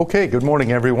Okay, good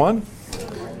morning, everyone.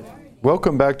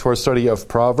 Welcome back to our study of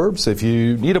Proverbs. If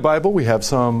you need a Bible, we have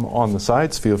some on the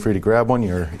sides. Feel free to grab one.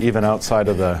 You're even outside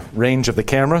of the range of the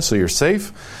camera, so you're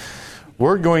safe.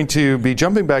 We're going to be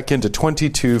jumping back into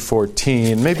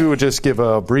 22:14. Maybe we'll just give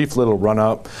a brief little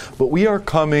run-up. But we are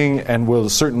coming, and we'll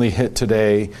certainly hit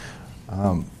today,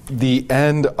 the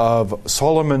end of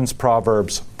Solomon's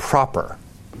Proverbs proper.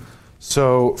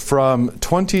 So from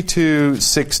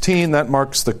 22:16, that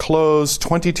marks the close.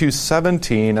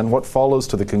 22:17, and what follows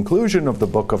to the conclusion of the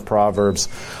book of Proverbs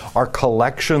are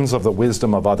collections of the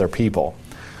wisdom of other people.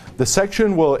 The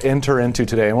section we'll enter into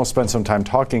today, and we'll spend some time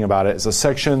talking about it, is a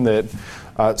section that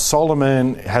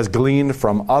Solomon has gleaned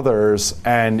from others,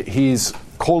 and he's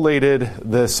collated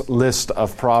this list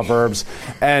of Proverbs,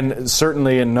 and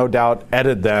certainly, and no doubt,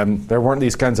 edited them. There weren't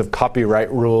these kinds of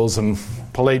copyright rules and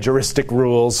plagiaristic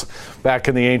rules back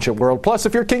in the ancient world. Plus,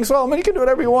 if you're King Solomon, you can do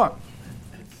whatever you want.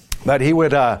 But he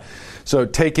would, so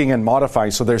taking and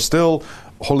modifying. So they're still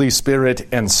Holy Spirit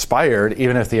inspired,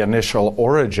 even if the initial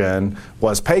origin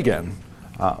was pagan.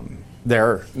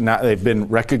 They've been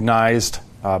recognized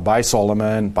by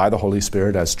Solomon, by the Holy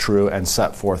Spirit, as true and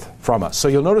set forth from us. So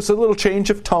you'll notice a little change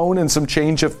of tone and some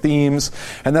change of themes,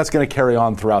 and that's going to carry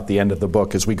on throughout the end of the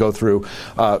book as we go through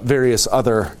various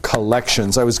other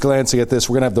collections. I was glancing at this.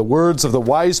 We're going to have the words of the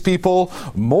wise people,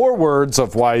 more words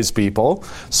of wise people,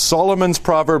 Solomon's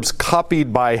Proverbs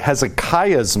copied by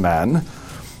Hezekiah's men.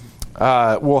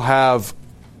 We'll have,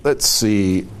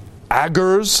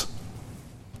 Agur's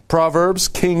Proverbs,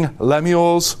 King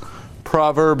Lemuel's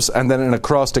Proverbs, and then an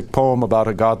acrostic poem about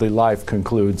a godly life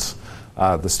concludes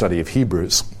the study of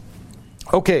Hebrews.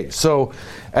 Okay, so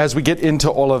as we get into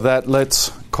all of that,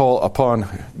 let's call upon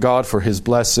God for His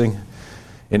blessing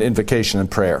in invocation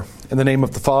and prayer. In the name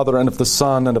of the Father, and of the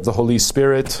Son, and of the Holy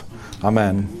Spirit.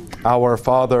 Amen. Our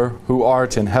Father, who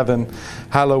art in heaven,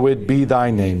 hallowed be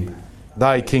thy name.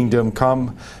 Thy kingdom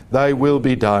come, thy will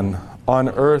be done, on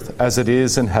earth as it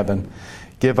is in heaven.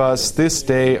 Give us this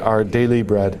day our daily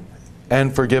bread,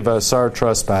 and forgive us our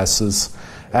trespasses,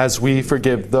 as we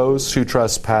forgive those who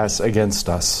trespass against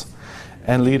us.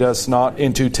 And lead us not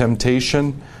into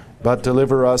temptation, but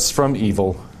deliver us from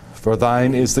evil. For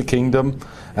thine is the kingdom,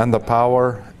 and the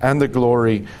power, and the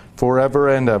glory, forever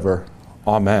and ever.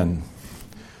 Amen.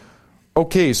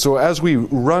 Okay, so as we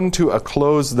run to a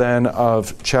close then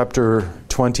of chapter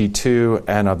 22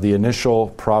 and of the initial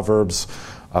Proverbs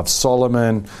of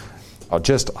Solomon, I'll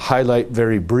just highlight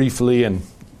very briefly, and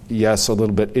yes, a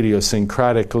little bit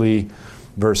idiosyncratically,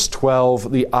 verse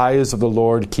 12, the eyes of the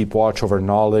Lord keep watch over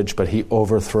knowledge, but he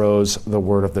overthrows the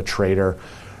word of the traitor.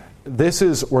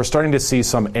 We're starting to see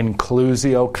some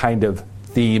inclusio kind of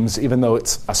themes, even though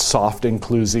it's a soft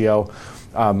inclusio,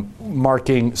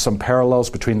 marking some parallels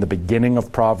between the beginning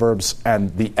of Proverbs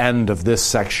and the end of this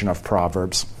section of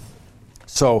Proverbs.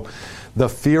 So the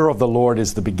fear of the Lord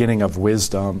is the beginning of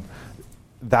wisdom.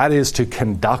 That is to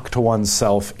conduct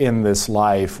oneself in this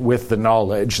life with the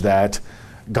knowledge that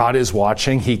God is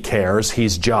watching, He cares,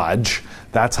 He's judge.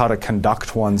 That's how to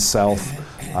conduct oneself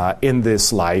in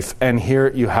this life. And here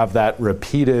you have that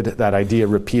idea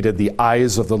repeated, the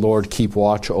eyes of the Lord keep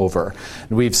watch over.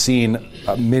 And we've seen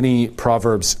many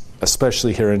Proverbs,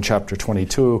 especially here in chapter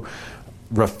 22,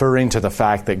 referring to the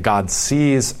fact that God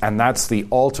sees, and that's the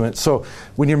ultimate. So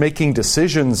when you're making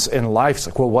decisions in life, it's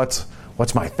like, well, what's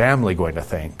my family going to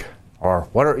think? Or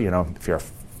if you're a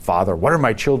father, what are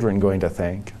my children going to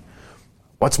think?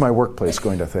 What's my workplace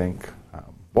going to think?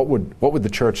 What would the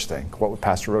church think? What would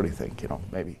Pastor Rody think?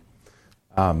 Maybe.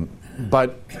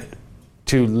 But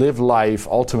to live life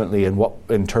ultimately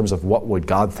in terms of what would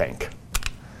God think?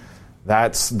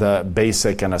 That's the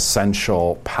basic and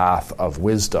essential path of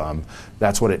wisdom.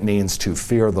 That's what it means to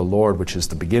fear the Lord, which is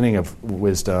the beginning of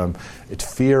wisdom.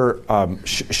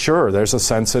 Sure, there's a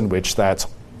sense in which that's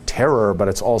terror, but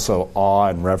it's also awe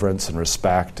and reverence and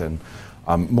respect and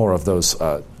more of those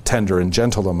tender and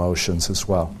gentle emotions as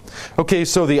well. Okay,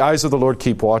 so the eyes of the Lord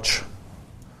keep watch.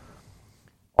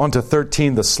 On to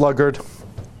 13, the sluggard.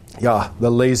 The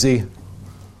lazy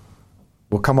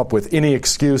will come up with any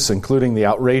excuse, including the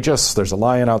outrageous. There's a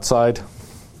lion outside. I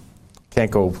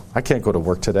can't go to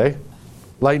work today.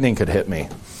 Lightning could hit me.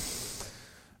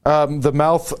 The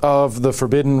mouth of the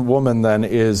forbidden woman, then,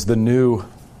 is the new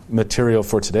material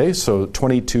for today. So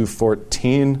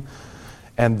 22:14.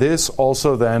 And this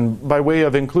also then, by way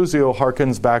of inclusio,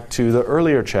 harkens back to the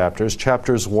earlier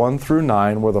chapters 1 through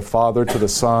 9, where the father to the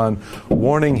son,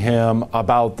 warning him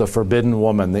about the forbidden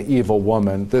woman, the evil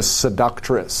woman, this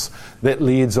seductress that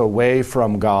leads away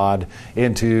from God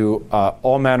into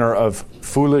all manner of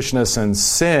foolishness and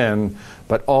sin,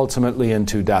 but ultimately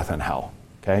into death and hell.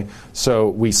 Okay, so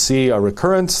we see a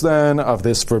recurrence then of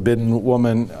this forbidden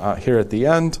woman here at the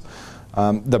end.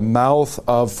 The mouth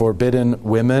of forbidden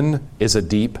women is a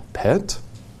deep pit.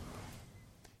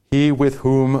 He with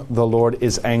whom the Lord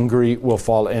is angry will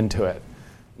fall into it.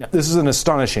 Now, this is an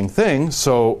astonishing thing.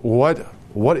 So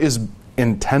what is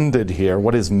intended here?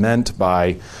 What is meant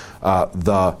by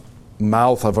the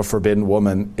mouth of a forbidden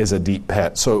woman is a deep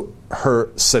pit? So her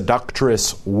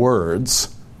seductress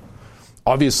words,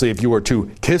 obviously if you were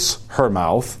to kiss her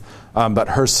mouth, but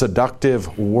her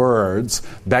seductive words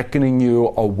beckoning you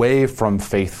away from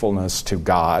faithfulness to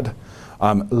God,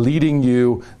 leading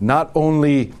you not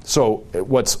only, so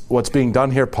what's being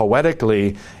done here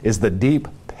poetically is the deep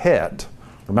pit.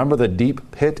 Remember, the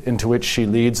deep pit into which she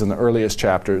leads in the earliest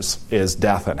chapters is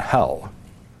death and hell.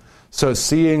 So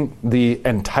seeing the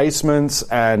enticements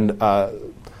and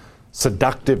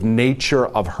seductive nature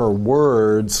of her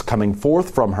words coming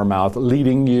forth from her mouth,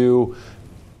 leading you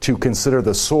to consider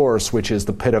the source, which is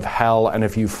the pit of hell, and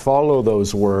if you follow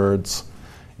those words,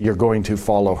 you're going to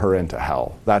follow her into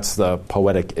hell. That's the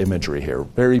poetic imagery here.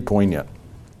 Very poignant.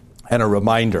 And a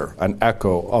reminder, an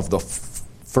echo of the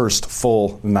first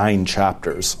full 9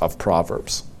 chapters of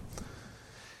Proverbs.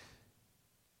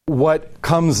 What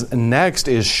comes next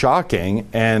is shocking,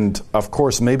 and of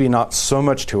course maybe not so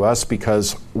much to us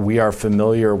because we are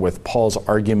familiar with Paul's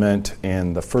argument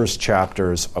in the first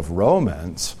chapters of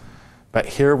Romans. But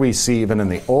here we see, even in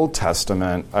the Old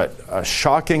Testament, a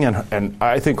shocking and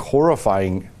I think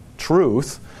horrifying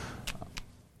truth.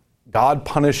 God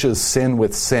punishes sin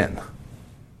with sin.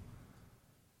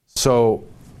 So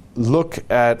look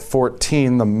at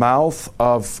 14. The mouth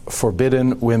of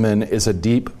forbidden women is a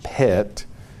deep pit.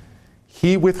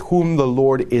 He with whom the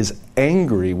Lord is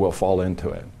angry will fall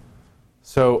into it.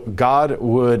 So God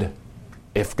would,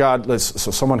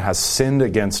 so someone has sinned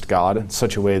against God in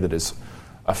such a way that is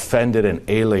offended and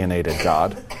alienated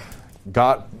God.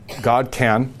 God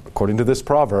can, according to this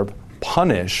proverb,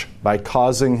 punish by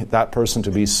causing that person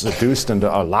to be seduced and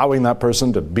allowing that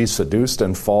person to be seduced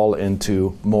and fall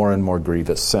into more and more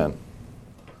grievous sin.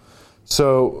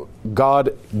 So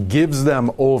God gives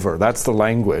them over. That's the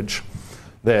language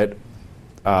that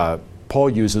Paul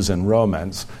uses in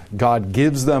Romans. God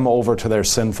gives them over to their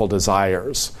sinful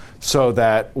desires, so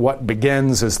that what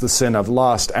begins as the sin of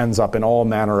lust ends up in all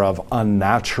manner of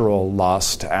unnatural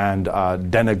lust and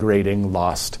denigrating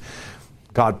lust.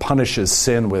 God punishes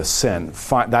sin with sin.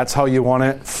 Fine. That's how you want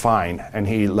it? Fine. And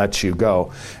he lets you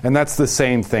go. And that's the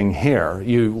same thing here.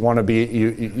 You want to be,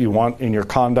 you want in your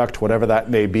conduct, whatever that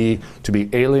may be, to be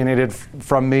alienated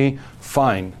from me?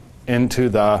 Fine. Into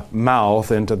the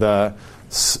mouth, into the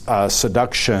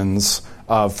seductions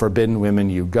of forbidden women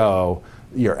you go.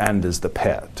 Your end is the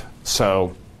pit.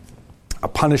 So, a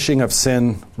punishing of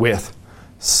sin with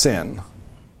sin. I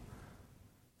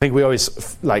think we always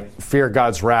fear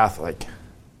God's wrath. Well,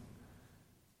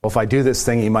 if I do this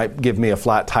thing, he might give me a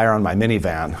flat tire on my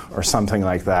minivan or something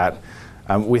like that.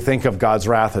 We think of God's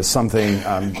wrath as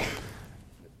something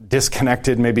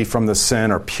disconnected maybe from the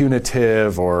sin, or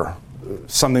punitive, or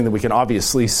something that we can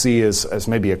obviously see as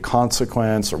maybe a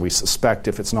consequence, or we suspect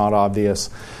if it's not obvious.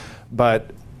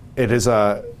 But it is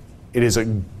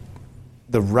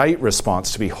the right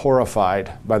response to be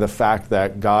horrified by the fact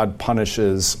that God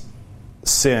punishes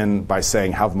sin by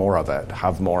saying, have more of it,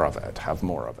 have more of it, have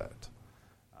more of it.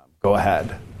 Go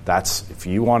ahead. That's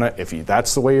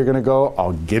that's the way you're going to go,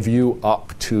 I'll give you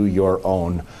up to your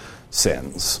own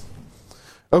sins.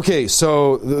 Okay,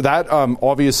 so that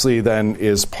obviously then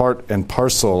is part and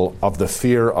parcel of the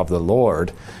fear of the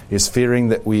Lord, is fearing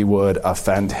that we would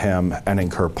offend him and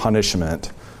incur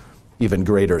punishment, even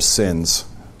greater sins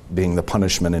being the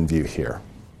punishment in view here.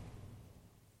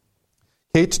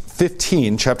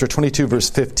 Chapter 22, verse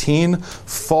 15,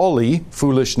 folly,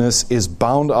 foolishness, is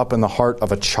bound up in the heart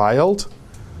of a child.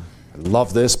 I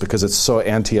love this because it's so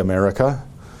anti-America.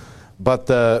 But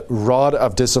the rod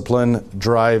of discipline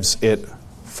drives it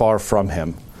far from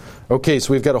him. Okay,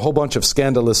 so we've got a whole bunch of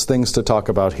scandalous things to talk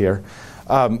about here.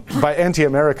 By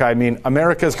anti-America, I mean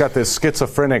America's got this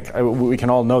schizophrenic, we can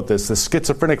all note this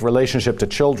schizophrenic relationship to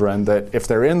children, that if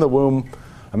they're in the womb,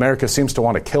 America seems to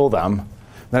want to kill them.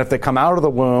 Then if they come out of the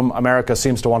womb, America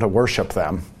seems to want to worship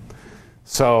them.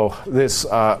 So this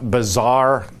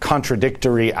bizarre,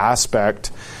 contradictory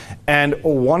aspect. And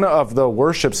one of the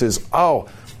worships is,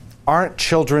 aren't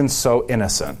children so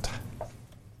innocent?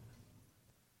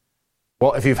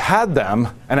 Well, if you've had them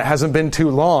and it hasn't been too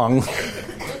long,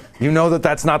 you know that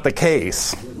that's not the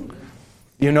case.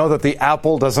 You know that the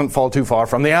apple doesn't fall too far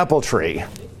from the apple tree.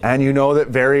 And you know that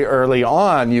very early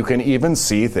on you can even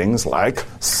see things like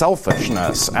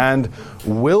selfishness and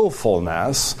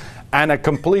willfulness and a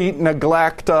complete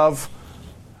neglect of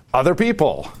other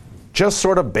people, just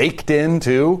sort of baked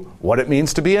into what it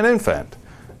means to be an infant.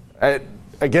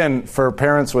 Again, for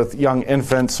parents with young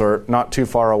infants or not too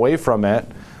far away from it,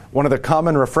 one of the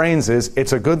common refrains is,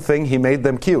 it's a good thing he made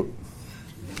them cute.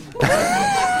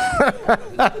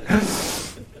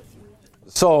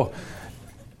 So,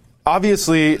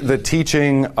 obviously, the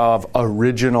teaching of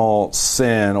original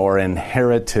sin or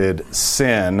inherited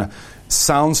sin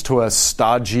sounds to us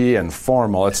stodgy and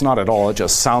formal. It's not at all. It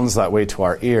just sounds that way to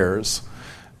our ears.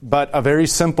 But a very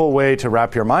simple way to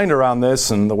wrap your mind around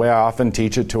this, and the way I often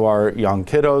teach it to our young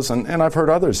kiddos, and I've heard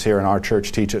others here in our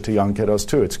church teach it to young kiddos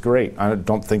too. It's great. I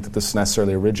don't think that this is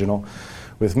necessarily original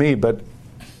with me, but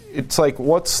it's like,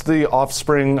 what's the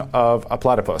offspring of a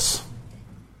platypus?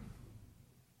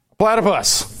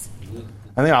 Platypus!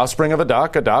 And the offspring of a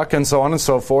duck, and so on and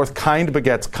so forth. Kind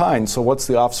begets kind. So what's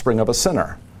the offspring of a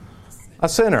sinner? A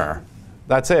sinner.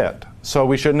 That's it. So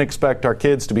we shouldn't expect our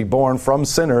kids to be born from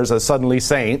sinners as suddenly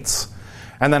saints.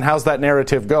 And then how's that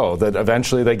narrative go? That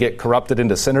eventually they get corrupted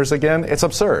into sinners again? It's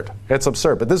absurd. It's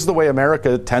absurd. But this is the way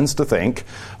America tends to think.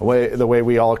 The way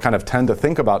we all kind of tend to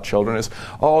think about children is,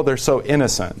 oh, they're so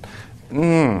innocent.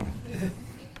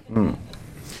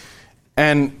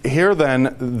 And here then,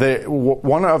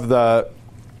 one of the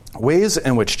ways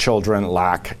in which children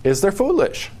lack is they're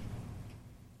foolish.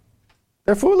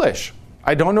 They're foolish.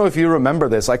 I don't know if you remember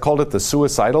this. I called it the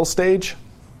suicidal stage.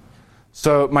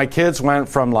 So my kids went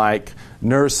from like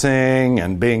nursing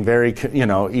and being very,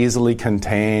 easily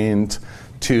contained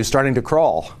to starting to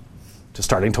crawl, to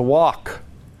starting to walk,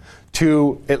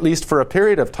 to, at least for a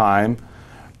period of time,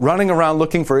 running around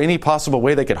looking for any possible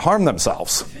way they could harm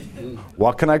themselves.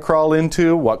 What can I crawl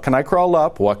into? What can I crawl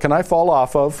up? What can I fall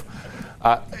off of?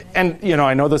 And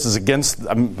I know this is against the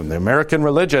American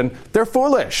religion. They're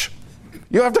foolish.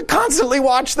 You have to constantly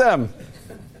watch them.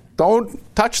 Don't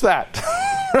touch that.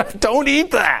 Don't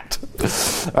eat that.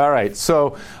 All right,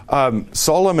 so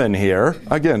Solomon here,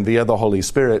 again, via the Holy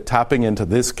Spirit, tapping into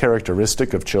this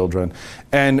characteristic of children.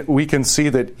 And we can see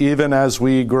that even as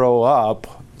we grow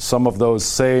up, some of those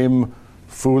same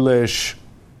foolish,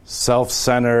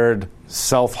 self-centered,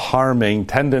 self-harming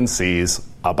tendencies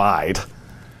abide.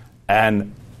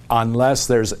 And unless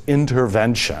there's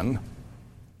intervention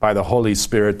by the Holy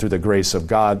Spirit through the grace of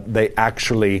God, they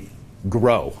actually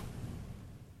grow.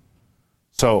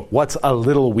 So what's a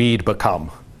little weed become?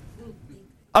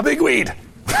 A big weed.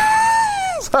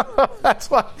 So that's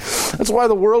why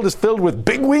the world is filled with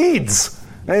big weeds.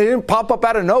 They didn't pop up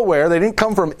out of nowhere. They didn't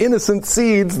come from innocent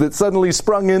seeds that suddenly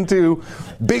sprung into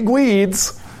big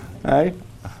weeds. Right?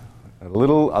 A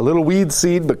little weed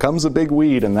seed becomes a big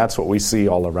weed, and that's what we see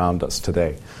all around us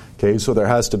today. Okay, so there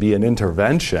has to be an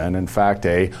intervention, in fact,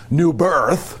 a new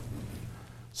birth,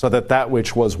 so that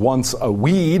which was once a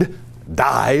weed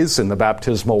dies in the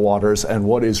baptismal waters, and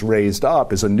what is raised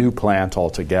up is a new plant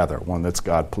altogether, one that's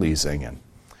God-pleasing and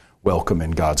welcome in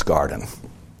God's garden.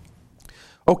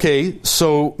 Okay,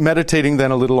 so meditating then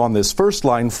a little on this first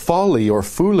line, folly or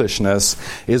foolishness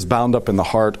is bound up in the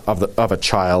heart of a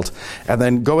child. And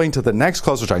then going to the next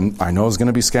clause, which I know is going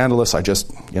to be scandalous, I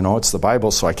just, it's the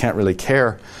Bible, so I can't really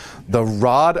care. The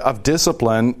rod of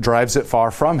discipline drives it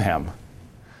far from him.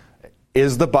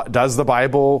 Does the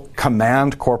Bible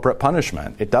command corporate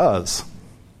punishment? It does.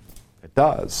 It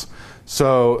does.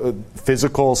 So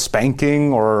physical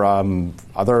spanking or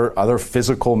other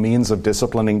physical means of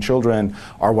disciplining children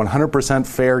are 100%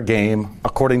 fair game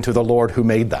according to the Lord who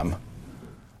made them,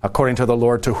 according to the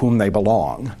Lord to whom they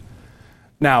belong.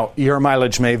 Now, your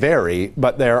mileage may vary,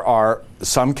 but there are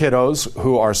some kiddos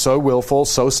who are so willful,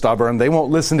 so stubborn, they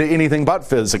won't listen to anything but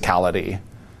physicality.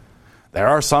 There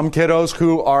are some kiddos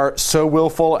who are so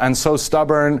willful and so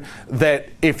stubborn that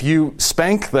if you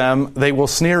spank them, they will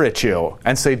sneer at you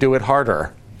and say, do it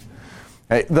harder.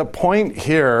 The point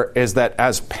here is that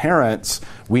as parents,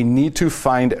 we need to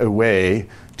find a way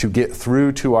to get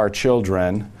through to our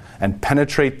children and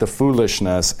penetrate the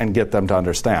foolishness and get them to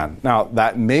understand. Now,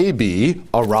 that may be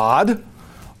a rod,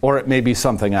 or it may be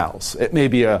something else. It may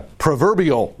be a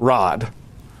proverbial rod.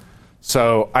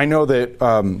 So I know that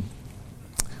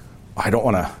I don't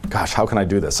want to, how can I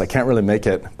do this? I can't really make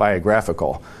it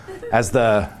biographical. As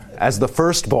the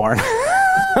firstborn,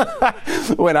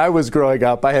 when I was growing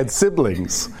up, I had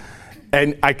siblings.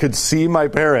 And I could see my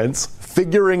parents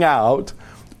figuring out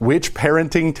which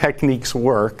parenting techniques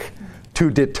work to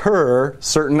deter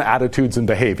certain attitudes and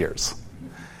behaviors.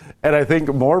 And I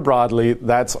think more broadly,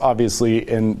 that's obviously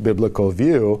in biblical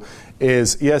view,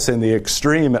 is yes, in the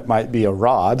extreme it might be a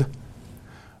rod,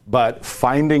 but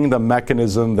finding the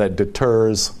mechanism that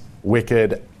deters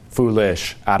wicked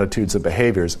foolish attitudes and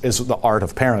behaviors is the art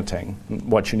of parenting,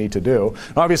 what you need to do.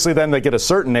 And obviously, then they get a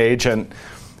certain age, and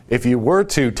if you were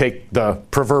to take the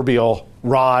proverbial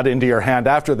rod into your hand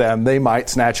after them, they might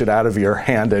snatch it out of your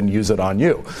hand and use it on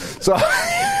you. So,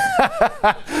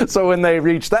 so when they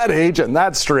reach that age and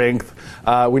that strength,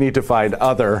 we need to find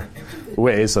other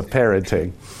ways of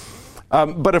parenting.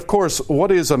 But of course,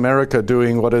 what is America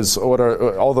doing? What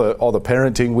are all the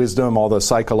parenting wisdom, all the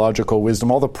psychological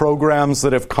wisdom, all the programs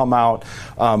that have come out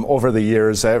over the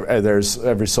years? There's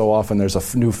every so often there's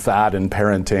a new fad in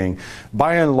parenting.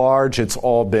 By and large, it's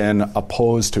all been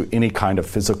opposed to any kind of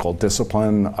physical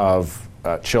discipline of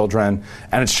children,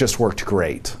 and it's just worked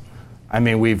great. I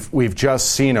mean, we've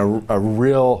just seen a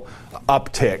real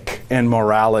uptick in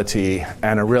morality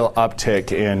and a real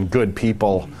uptick in good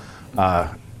people.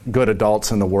 Good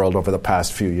adults in the world over the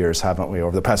past few years, haven't we?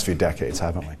 Over the past few decades,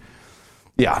 haven't we?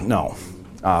 Yeah, no.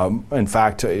 In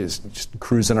fact, is just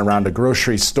cruising around a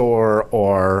grocery store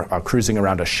or cruising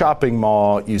around a shopping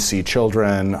mall, you see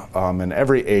children in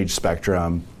every age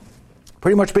spectrum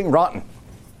pretty much being rotten.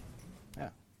 Yeah.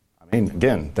 I mean,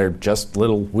 again, they're just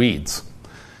little weeds.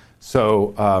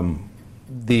 So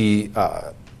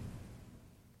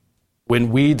when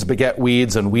weeds beget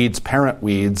weeds and weeds parent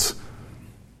weeds,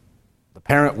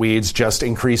 parent weeds just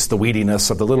increase the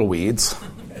weediness of the little weeds.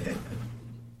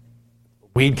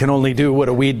 Weed can only do what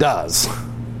a weed does.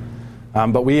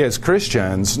 But we as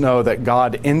Christians know that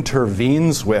God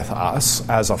intervenes with us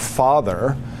as a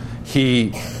father.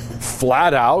 He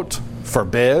flat out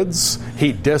forbids,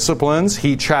 he disciplines,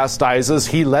 he chastises,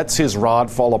 he lets his rod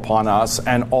fall upon us,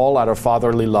 and all out of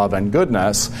fatherly love and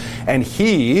goodness. And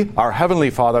he, our Heavenly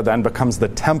Father, then becomes the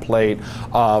template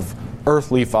of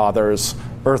earthly fathers,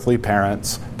 earthly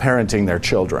parents parenting their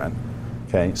children.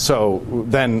 Okay, so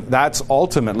then that's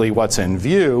ultimately what's in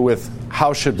view with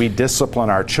how should we discipline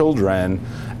our children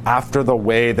after the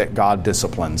way that God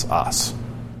disciplines us.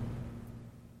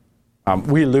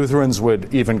 We Lutherans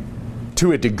would even,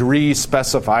 to a degree,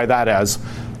 specify that as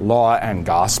law and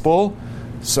gospel.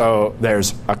 So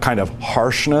there's a kind of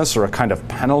harshness or a kind of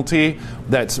penalty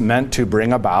that's meant to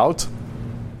bring about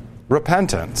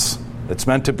repentance. It's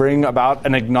meant to bring about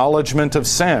an acknowledgement of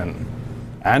sin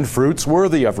and fruits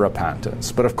worthy of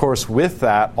repentance. But of course, with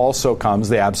that also comes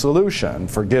the absolution,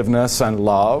 forgiveness and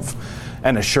love,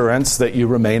 and assurance that you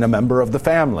remain a member of the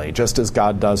family, just as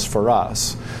God does for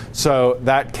us. So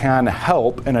that can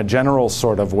help in a general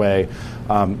sort of way,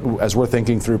 as we're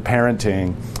thinking through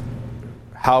parenting.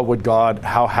 How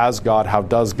does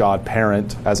God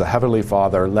parent as a heavenly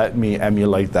father? Let me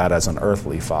emulate that as an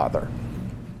earthly father.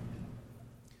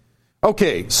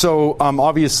 Okay, so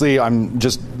obviously I'm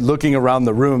just looking around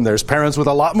the room. There's parents with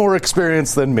a lot more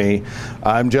experience than me.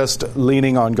 I'm just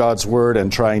leaning on God's word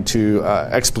and trying to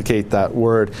explicate that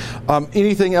word.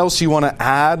 Anything else you want to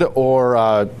add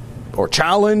or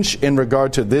challenge in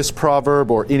regard to this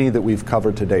proverb or any that we've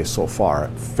covered today so far?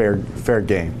 Fair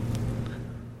game.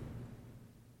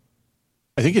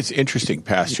 I think it's interesting,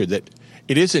 Pastor, that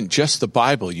it isn't just the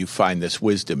Bible you find this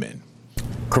wisdom in.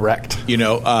 Correct. You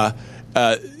know,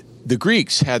 the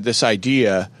Greeks had this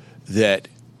idea that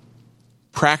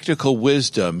practical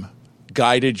wisdom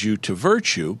guided you to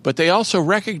virtue, but they also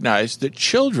recognized that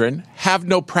children have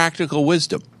no practical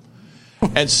wisdom.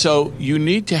 And so you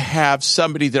need to have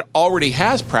somebody that already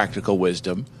has practical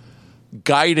wisdom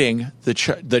guiding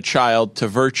the child to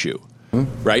virtue,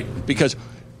 right? Because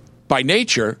by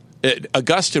nature,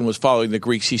 Augustine was following the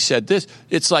Greeks. He said this,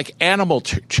 it's like animal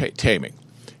taming.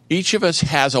 Each of us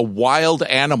has a wild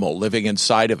animal living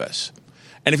inside of us.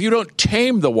 And if you don't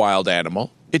tame the wild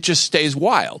animal, it just stays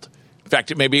wild. In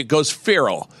fact, maybe it goes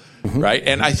feral, right?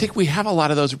 And I think we have a lot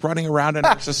of those running around in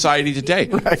our society today.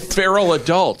 Right. Feral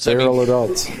adults. Feral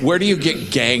adults. Where do you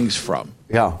get gangs from?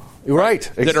 Yeah,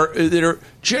 right. That are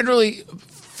generally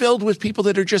filled with people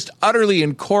that are just utterly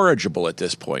incorrigible at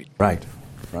this point. Right.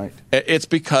 It's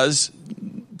because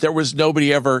there was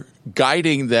nobody ever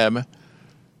guiding them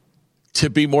to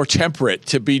be more temperate,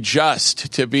 to be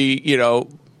just, to be,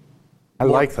 I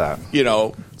like that.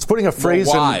 It's putting a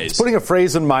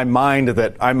phrase in my mind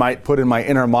that I might put in my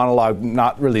inner monologue,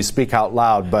 not really speak out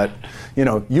loud, but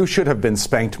you should have been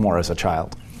spanked more as a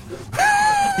child.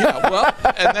 Yeah, well,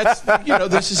 and that's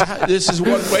this is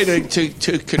one way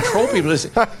to control people.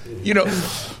 Listen, you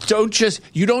don't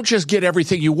just get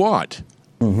everything you want.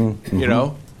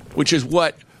 Which is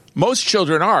what most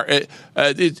children are.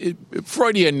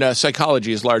 Freudian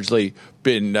psychology has largely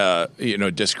been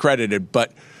discredited,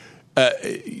 but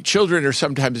children are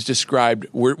sometimes described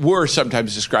were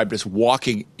sometimes described as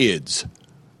walking ids.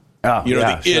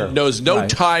 The id knows no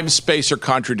time, space, or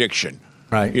contradiction.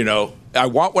 Right. I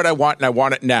want what I want, and I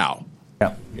want it now.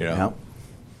 Yeah, You know? yeah,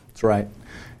 that's right.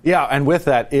 Yeah, and with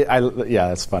that,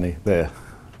 that's funny. The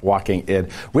walking id.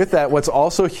 With that, what's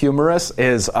also humorous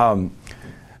is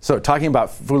so talking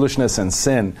about foolishness and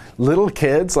sin. Little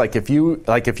kids, if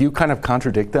you kind of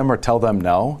contradict them or tell them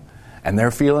no, and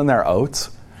they're feeling their oats,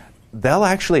 they'll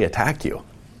actually attack you.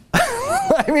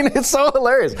 I mean, it's so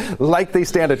hilarious. Like they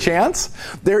stand a chance.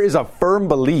 There is a firm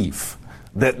belief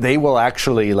that they will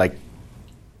actually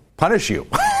punish you,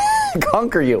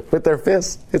 conquer you with their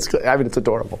fists. It's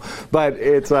adorable, but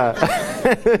it's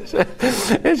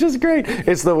it's just great.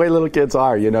 It's the way little kids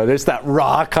are. There's that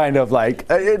raw kind of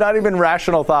not even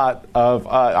rational thought of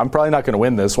I'm probably not going to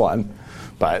win this one,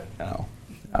 but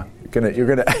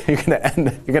you're gonna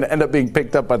end up being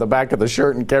picked up by the back of the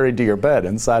shirt and carried to your bed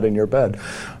and sat in your bed.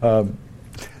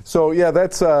 So yeah,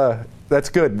 that's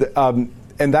good,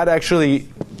 and that actually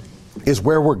is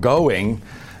where we're going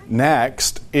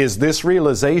next. Is this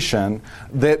realization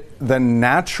that the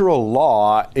natural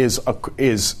law is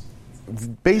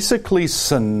basically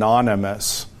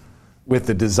synonymous with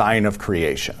the design of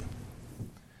creation.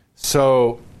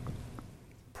 So,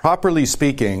 properly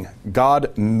speaking,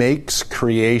 God makes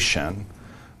creation,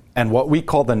 and what we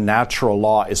call the natural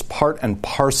law is part and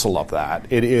parcel of that.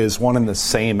 It is one and the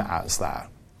same as that.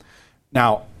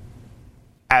 Now,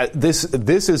 this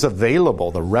is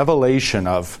available, the revelation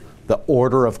of the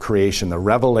order of creation, the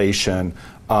revelation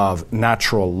of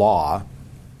natural law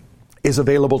is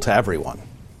available to everyone.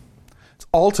 It's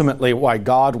ultimately why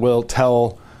God will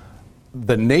tell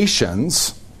the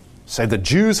nations, say the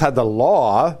Jews had the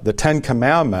law, the 10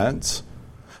 Commandments,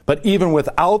 but even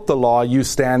without the law, you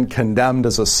stand condemned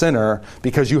as a sinner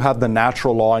because you have the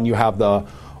natural law and you have the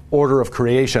order of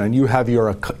creation and you have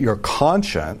your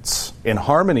conscience in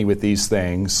harmony with these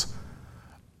things,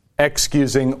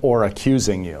 excusing or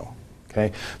accusing you.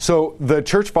 Okay? So the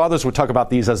church fathers would talk about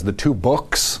these as the two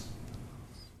books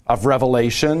of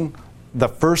Revelation. The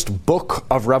first book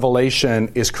of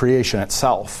Revelation is creation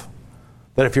itself.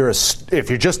 That if you're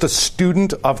just a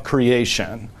student of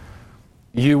creation,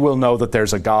 you will know that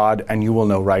there's a God and you will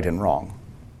know right and wrong.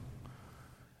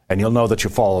 And you'll know that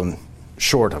you've fallen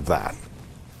short of that.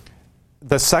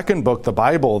 The second book, the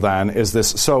Bible, then, is this.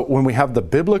 So when we have the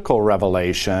biblical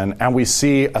revelation and we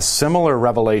see a similar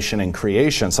revelation in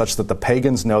creation, such that the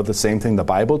pagans know the same thing the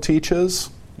Bible teaches,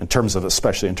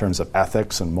 especially in terms of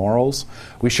ethics and morals,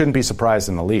 we shouldn't be surprised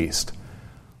in the least.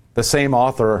 The same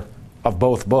author of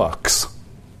both books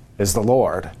is the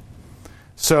Lord.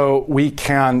 So we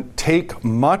can take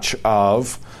much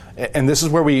of, and this is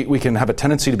where we can have a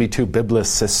tendency to be too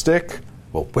biblicistic.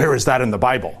 Well, where is that in the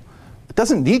Bible? It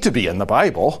doesn't need to be in the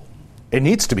Bible. It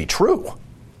needs to be true.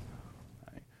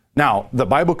 Now, the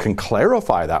Bible can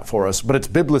clarify that for us, but it's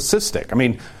biblicistic. I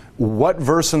mean, what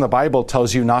verse in the Bible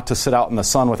tells you not to sit out in the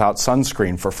sun without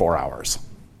sunscreen for 4 hours?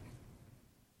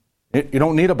 You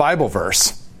don't need a Bible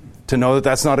verse to know that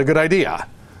that's not a good idea.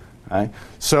 Right?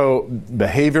 So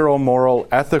behavioral, moral,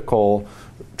 ethical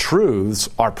truths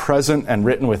are present and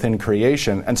written within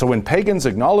creation. And so when pagans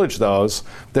acknowledge those,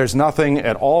 there's nothing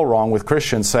at all wrong with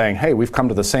Christians saying, hey, we've come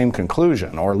to the same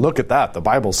conclusion, or look at that, the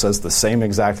Bible says the same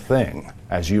exact thing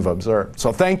as you've observed.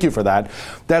 So thank you for that.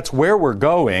 That's where we're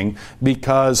going,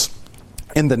 because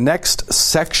in the next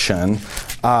section,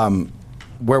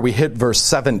 where we hit verse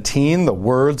 17, the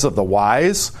words of the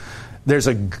wise, there's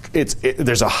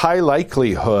a high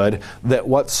likelihood that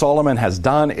what Solomon has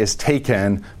done is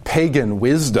taken pagan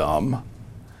wisdom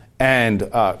and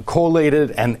collated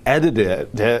and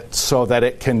edited it so that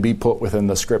it can be put within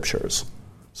the Scriptures.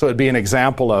 So it'd be an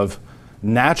example of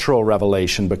natural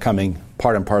revelation becoming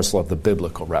part and parcel of the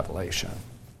biblical revelation.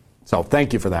 So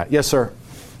thank you for that. Yes, sir.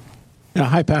 Yeah,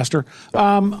 hi, Pastor.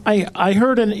 I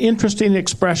heard an interesting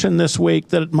expression this week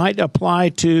that might apply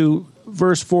to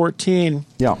verse 14.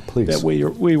 Yeah, please. That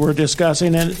we were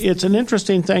discussing, and it's an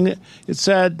interesting thing. It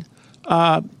said,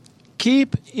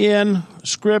 "Keep in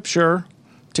Scripture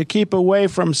to keep away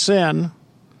from sin,"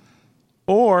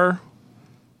 or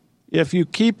if you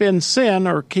keep in sin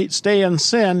or stay in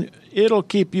sin, it'll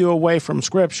keep you away from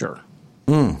Scripture.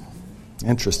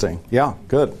 Interesting. Yeah,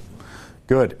 good.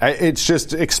 Good. It's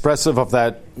just expressive of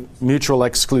that mutual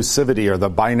exclusivity or the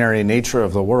binary nature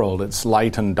of the world. It's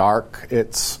light and dark.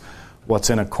 It's what's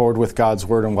in accord with God's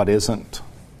Word and what isn't.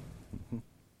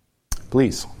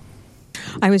 Please.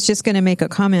 I was just going to make a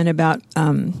comment about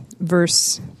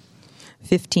verse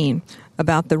 15,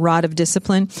 about the rod of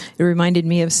discipline. It reminded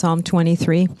me of Psalm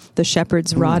 23. The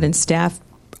shepherd's rod and staff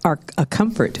are a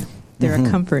comfort. They're a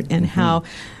comfort, and how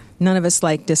none of us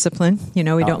like discipline. We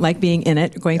don't like being in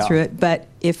it, going through it. But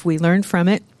if we learn from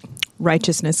it,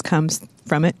 righteousness comes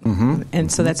from it. And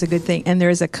so that's a good thing. And there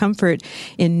is a comfort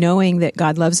in knowing that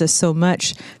God loves us so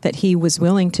much that he was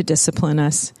willing to discipline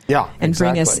us and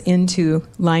bring us into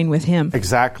line with him.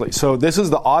 Exactly. So this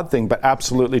is the odd thing, but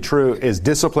absolutely true, is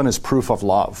discipline is proof of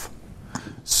love.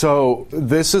 So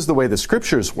this is the way the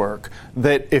scriptures work,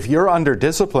 that if you're under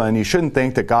discipline, you shouldn't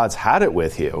think that God's had it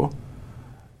with you.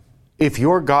 If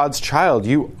you're God's child,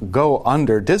 you go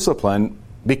under discipline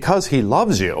because he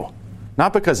loves you.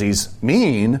 Not because he's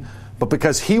mean, but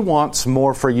because he wants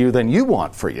more for you than you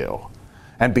want for you.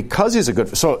 And because he's a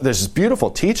good... So there's this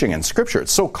beautiful teaching in Scripture.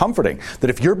 It's so comforting that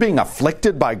if you're being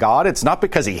afflicted by God, it's not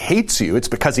because he hates you, it's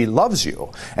because he loves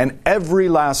you. And every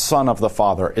last son of the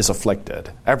Father is afflicted.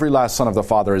 Every last son of the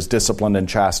Father is disciplined and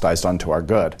chastised unto our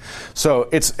good. So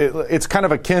it's kind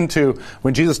of akin to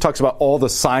when Jesus talks about all the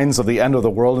signs of the end of the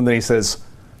world, and then he says,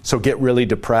 so get really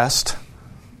depressed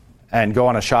and go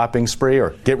on a shopping spree,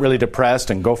 or get really depressed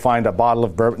and go find a bottle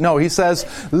of bourbon. No, he says,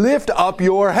 lift up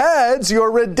your heads,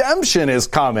 your redemption is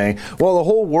coming. Well, the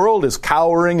whole world is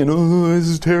cowering and, oh, this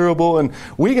is terrible. And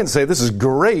we can say, this is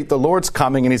great, the Lord's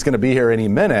coming and he's going to be here any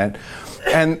minute.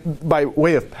 And by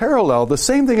way of parallel, the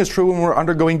same thing is true when we're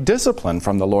undergoing discipline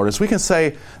from the Lord, as we can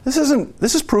say, this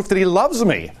is proof that he loves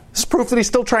me. This is proof that he's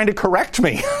still trying to correct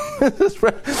me. This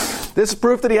is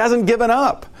proof that he hasn't given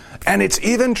up. And it's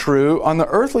even true on the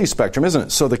earthly spectrum, isn't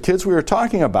it? So the kids we were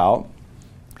talking about,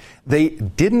 they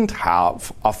didn't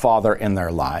have a father in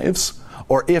their lives,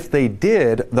 or if they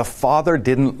did, the father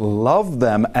didn't love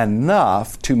them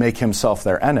enough to make himself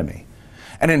their enemy.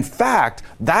 And in fact,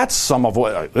 that's some of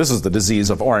what, this is the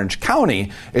disease of Orange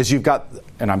County, is you've got,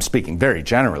 and I'm speaking very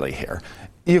generally here,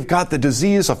 you've got the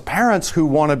disease of parents who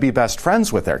want to be best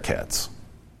friends with their kids.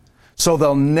 So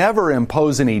they'll never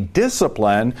impose any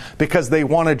discipline because they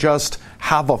want to just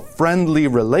have a friendly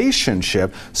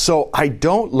relationship. So I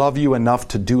don't love you enough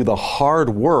to do the hard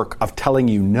work of telling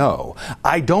you no.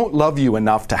 I don't love you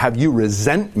enough to have you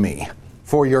resent me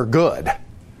for your good.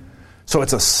 So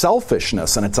it's a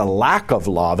selfishness and it's a lack of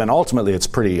love. And ultimately it's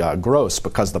pretty gross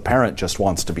because the parent just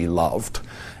wants to be loved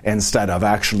instead of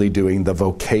actually doing the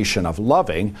vocation of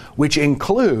loving, which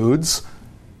includes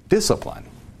discipline.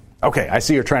 Okay, I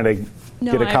see you're trying to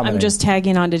get a comment. I'm just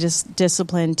tagging on to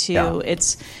discipline too. Yeah.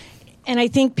 And I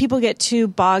think people get too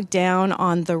bogged down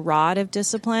on the rod of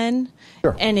discipline.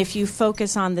 Sure. And if you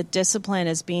focus on the discipline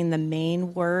as being the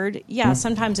main word,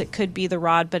 sometimes it could be the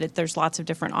rod, but there's lots of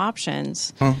different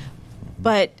options.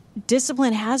 But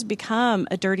discipline has become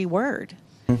a dirty word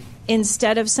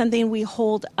instead of something we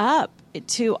hold up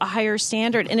to a higher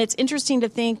standard. And it's interesting to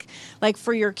think, like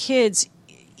for your kids,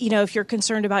 you know, if you're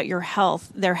concerned about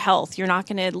their health, you're not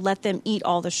going to let them eat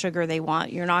all the sugar they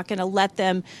want. You're not going to let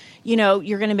them,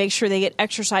 you're going to make sure they get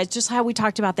exercise, just how we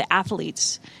talked about the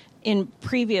athletes in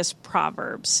previous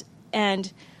Proverbs.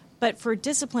 But for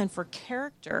discipline, for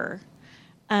character,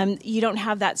 you don't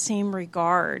have that same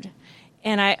regard.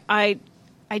 And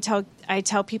I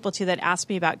tell people too that ask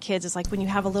me about kids, it's like when you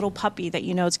have a little puppy that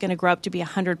you know it's going to grow up to be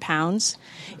 100 pounds.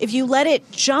 If you let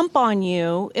it jump on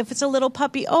you, if it's a little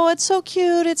puppy, oh, it's so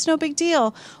cute, it's no big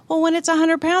deal. Well, when it's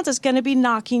 100 pounds, it's going to be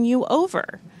knocking you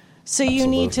over. So you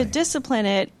need to discipline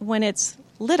it when it's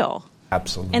little.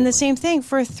 Absolutely. And the same thing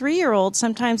for a 3-year-old.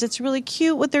 Sometimes it's really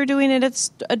cute what they're doing and it's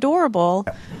adorable.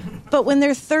 But when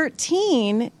they're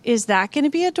 13, is that going to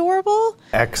be adorable?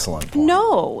 Excellent point.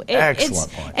 No.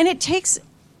 Excellent point. And it takes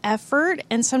effort,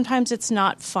 and sometimes it's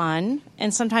not fun,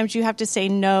 and sometimes you have to say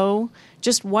no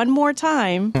just one more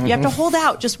time. You have to hold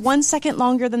out just 1 second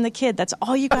longer than the kid. That's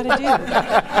all you got to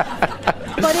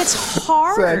do. But it's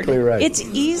hard. Exactly right. It's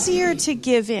easier to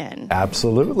give in.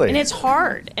 Absolutely. And it's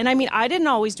hard. And I mean, I didn't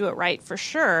always do it right, for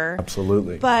sure.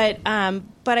 Absolutely. But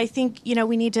I think,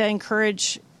 we need to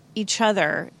encourage each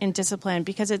other in discipline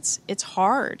because it's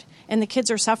hard, and the kids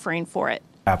are suffering for it.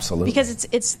 Absolutely. Because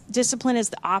it's discipline is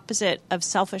the opposite of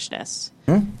selfishness,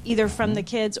 either from the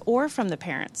kids or from the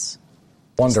parents.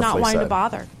 Wonderfully It's not wanting said. to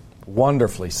bother.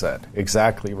 Wonderfully said.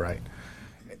 Exactly right.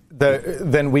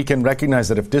 Then we can recognize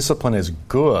that if discipline is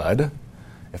good,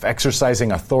 if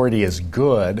exercising authority is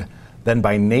good, then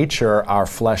by nature our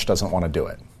flesh doesn't want to do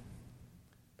it.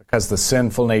 Because the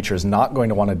sinful nature is not going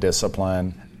to want to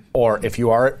discipline, or if you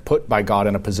are put by God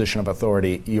in a position of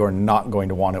authority, you're not going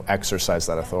to want to exercise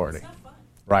that authority.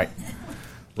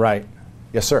 Right.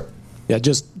 Yes, sir. Yeah,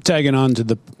 just tagging on to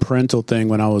the parental thing.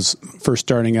 When I was first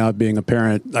starting out being a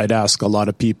parent, I'd ask a lot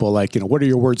of people, like, what are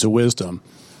your words of wisdom?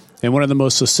 And one of the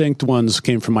most succinct ones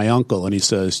came from my uncle, and he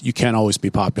says, you can't always be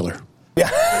popular.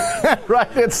 Right,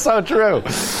 it's so true.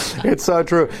 It's so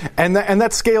true. And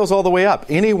that scales all the way up.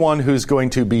 Anyone who's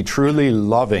going to be truly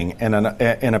loving in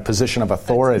a position of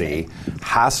authority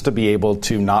has to be able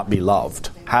to not be loved,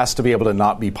 has to be able to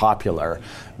not be popular,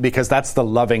 because that's the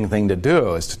loving thing to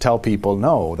do, is to tell people,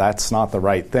 no, that's not the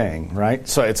right thing, right?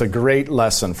 So it's a great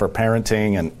lesson for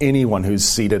parenting and anyone who's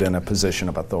seated in a position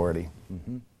of authority.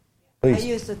 Mm-hmm. I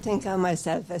used to think of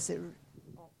myself as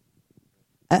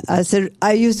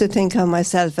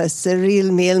a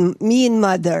real mean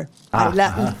mother.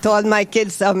 I told my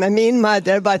kids I'm a mean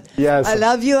mother, but yes. I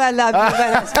love you when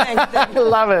I spank them.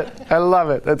 I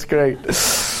love it. That's great.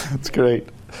 That's great.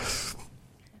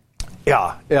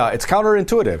 Yeah, it's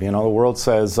counterintuitive. The world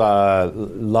says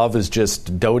love is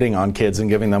just doting on kids and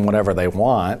giving them whatever they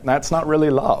want. That's not really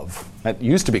love. That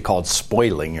used to be called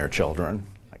spoiling your children,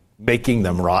 like making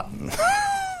them rotten.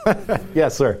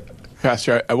 Yes, sir.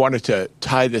 Pastor, I wanted to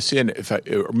tie this in,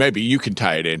 or maybe you can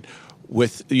tie it in,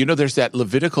 with, there's that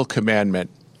Levitical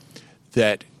commandment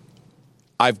that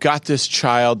I've got this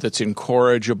child that's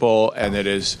incorrigible and that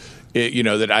is,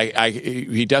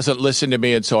 he doesn't listen to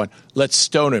me and so on. Let's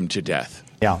stone him to death.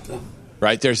 Yeah.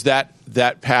 Right? There's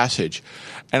that passage.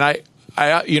 And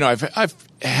I've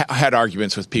had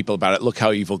arguments with people about it. Look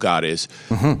how evil God is.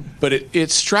 Mm-hmm. But it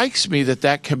strikes me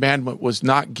that commandment was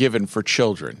not given for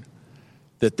children,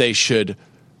 that they should,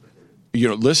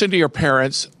 listen to your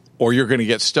parents or you're going to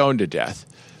get stoned to death.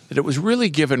 That it was really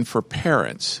given for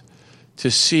parents to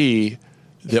see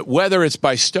that whether it's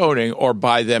by stoning or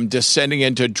by them descending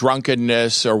into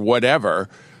drunkenness or whatever,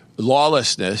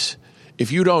 lawlessness,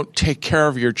 if you don't take care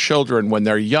of your children when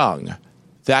they're young,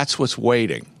 that's what's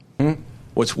waiting. Mm-hmm.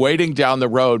 What's waiting down the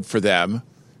road for them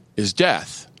is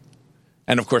death.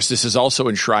 And, of course, this is also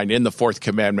enshrined in the fourth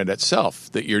commandment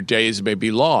itself, that your days may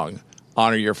be long.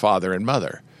 Honor your father and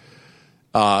mother.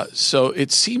 So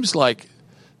it seems like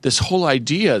this whole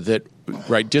idea that,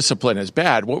 right, discipline is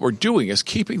bad, what we're doing is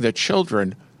keeping the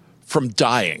children from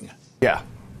dying. Yeah,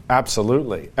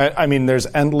 absolutely. I mean, there's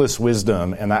endless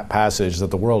wisdom in that passage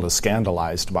that the world is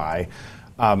scandalized by.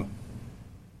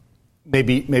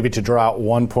 Maybe to draw out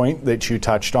one point that you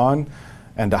touched on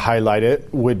and to highlight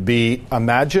it would be,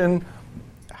 imagine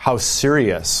how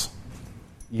serious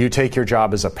you take your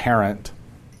job as a parent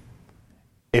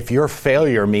if your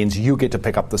failure means you get to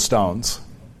pick up the stones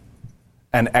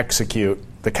and execute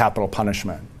the capital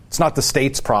punishment. It's not the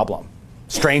state's problem.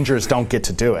 Strangers don't get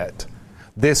to do it.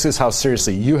 This is how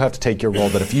seriously you have to take your role,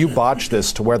 that if you botch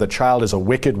this to where the child is a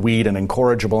wicked weed and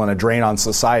incorrigible and a drain on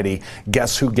society,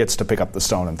 guess who gets to pick up the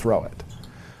stone and throw it?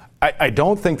 I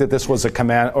don't think that this was a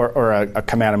command or a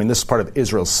command. I mean, this is part of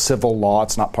Israel's civil law.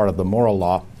 It's not part of the moral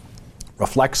law.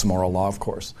 Reflects moral law, of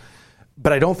course.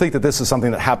 But I don't think that this is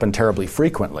something that happened terribly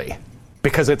frequently,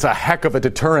 because it's a heck of a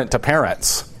deterrent to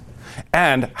parents.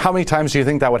 And how many times do you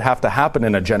think that would have to happen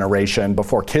in a generation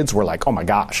before kids were like, oh my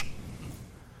gosh?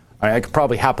 I mean, it could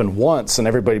probably happen once and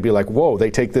everybody would be like, whoa, they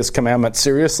take this commandment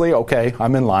seriously? Okay,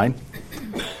 I'm in line.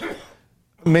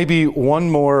 Maybe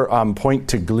one more point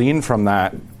to glean from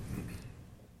that.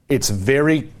 It's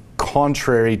very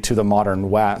contrary to the modern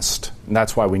West, and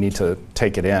that's why we need to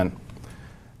take it in.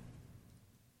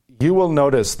 You will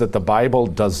notice that the Bible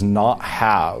does not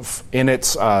have in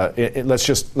its. Let's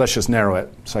just narrow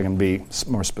it so I can be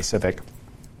more specific.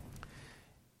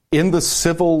 In the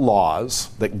civil laws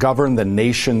that govern the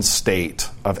nation state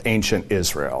of ancient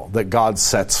Israel that God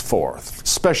sets forth,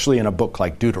 especially in a book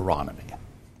like Deuteronomy,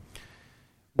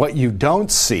 what you don't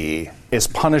see is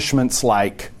punishments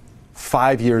like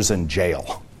 5 years in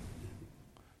jail,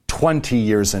 20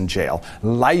 years in jail,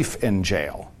 life in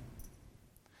jail.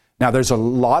 Now, there's a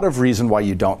lot of reason why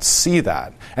you don't see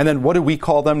that. And then what do we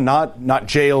call them? Not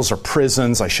jails or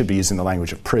prisons. I should be using the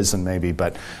language of prison maybe,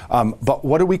 but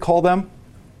what do we call them?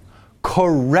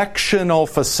 Correctional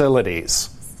facilities.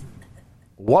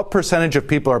 What percentage of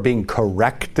people are being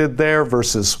corrected there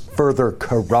versus further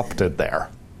corrupted there?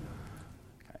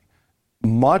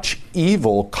 Much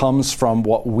evil comes from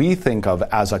what we think of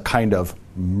as a kind of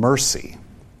mercy.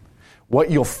 What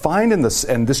you'll find in this,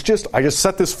 and I just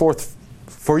set this forth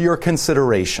for your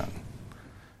consideration,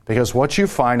 because what you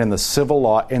find in the civil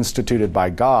law instituted by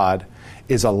God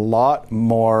is a lot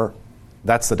more,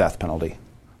 that's the death penalty.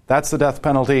 That's the death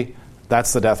penalty.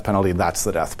 That's the death penalty. That's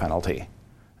the death penalty.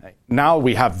 Now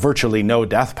we have virtually no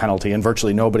death penalty and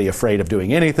virtually nobody afraid of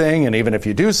doing anything. And even if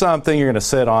you do something, you're going to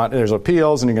sit on, there's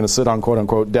appeals, and you're going to sit on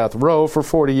quote-unquote death row for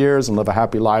 40 years and live a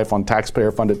happy life on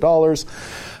taxpayer-funded dollars.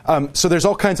 So there's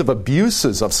all kinds of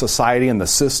abuses of society and the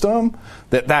system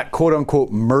that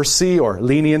quote-unquote mercy or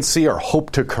leniency or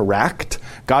hope to correct.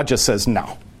 God just says,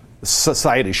 no,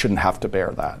 society shouldn't have to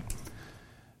bear that.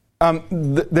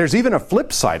 There's even a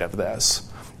flip side of this.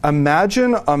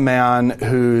 Imagine a man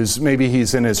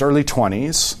he's in his early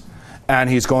 20s, and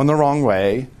he's going the wrong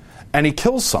way, and he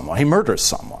kills someone, he murders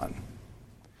someone,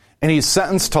 and he's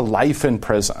sentenced to life in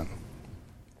prison.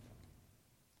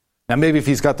 Now, maybe if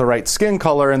he's got the right skin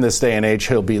color in this day and age,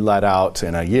 he'll be let out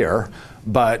in a year,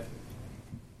 but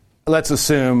let's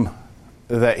assume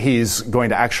that he's going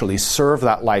to actually serve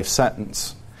that life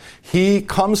sentence. He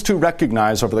comes to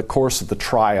recognize over the course of the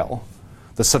trial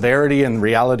the severity and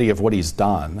reality of what he's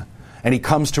done, and he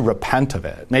comes to repent of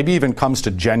it, maybe even comes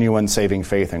to genuine saving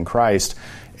faith in Christ,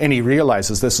 and he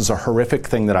realizes this is a horrific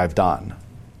thing that I've done.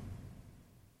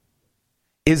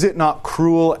 Is it not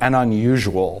cruel and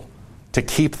unusual to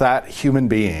keep that human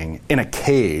being in a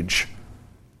cage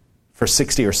for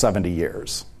 60 or 70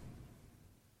 years?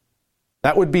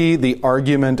 That would be the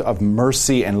argument of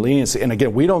mercy and leniency. And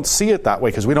again, we don't see it that way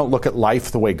because we don't look at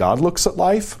life the way God looks at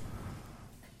life.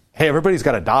 Hey, everybody's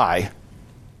got to die.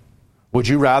 Would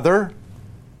you rather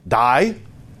die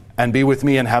and be with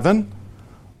me in heaven?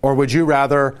 Or would you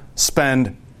rather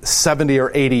spend 70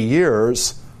 or 80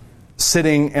 years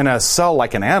sitting in a cell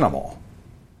like an animal?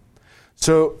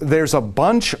 So there's a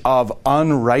bunch of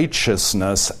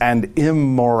unrighteousness and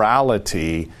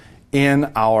immorality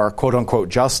in our quote-unquote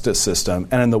justice system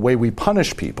and in the way we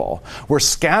punish people. We're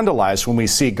scandalized when we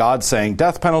see God saying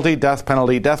death penalty, death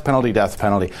penalty, death penalty, death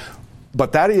penalty.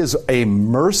 But that is a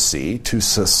mercy to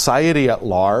society at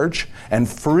large and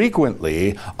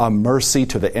frequently a mercy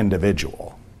to the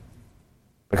individual.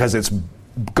 Because it's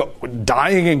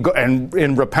dying and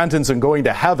in repentance and going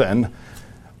to heaven,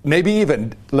 maybe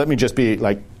even, let me just be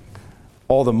like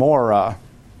all the more,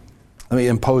 let me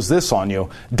impose this on you,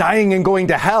 dying and going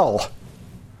to hell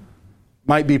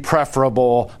might be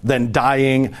preferable than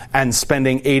dying and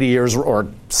spending 80 years or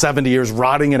 70 years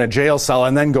rotting in a jail cell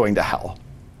and then going to hell.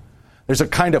 There's a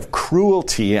kind of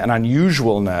cruelty and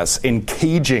unusualness in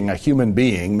caging a human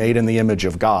being made in the image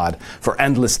of God for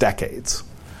endless decades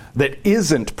that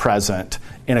isn't present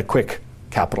in a quick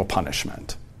capital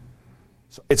punishment.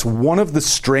 So it's one of the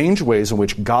strange ways in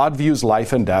which God views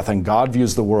life and death and God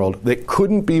views the world that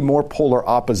couldn't be more polar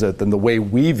opposite than the way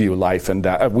we view life and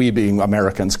death, we being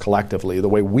Americans collectively, the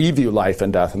way we view life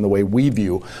and death and the way we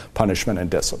view punishment and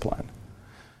discipline.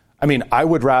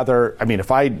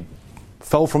 If I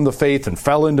fell from the faith and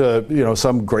fell into,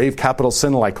 some grave capital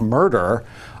sin like murder,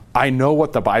 I know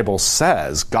what the Bible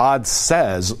says. God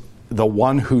says, the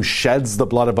one who sheds the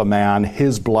blood of a man,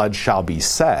 his blood shall be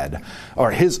shed.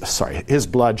 His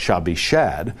blood shall be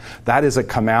shed. That is a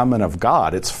commandment of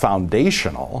God. It's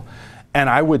foundational. And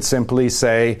I would simply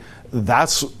say,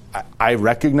 I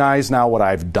recognize now what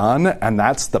I've done, and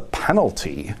that's the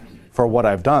penalty for what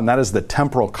I've done. That is the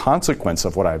temporal consequence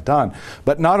of what I've done.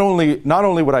 But not only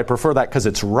would I prefer that because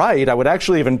it's right, I would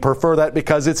actually even prefer that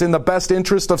because it's in the best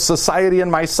interest of society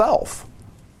and myself.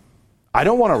 I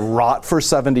don't want to rot for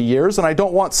 70 years, and I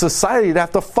don't want society to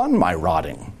have to fund my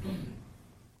rotting.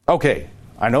 Okay,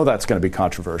 I know that's going to be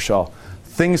controversial.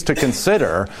 Things to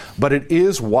consider, but it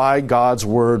is why God's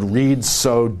Word reads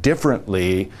so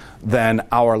differently than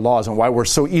our laws and why we're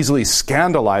so easily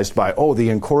scandalized by, the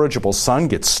incorrigible son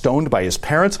gets stoned by his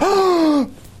parents.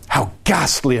 How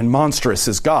ghastly and monstrous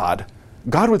is God.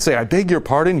 God would say, I beg your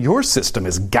pardon, your system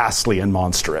is ghastly and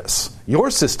monstrous.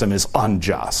 Your system is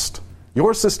unjust.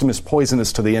 Your system is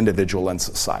poisonous to the individual and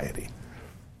society.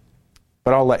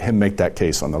 But I'll let him make that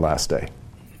case on the last day.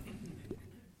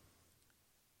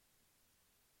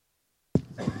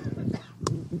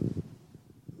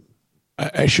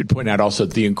 I should point out also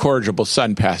the incorrigible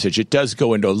son passage. It does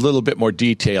go into a little bit more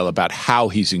detail about how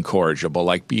he's incorrigible,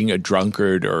 like being a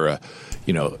drunkard or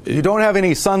You don't have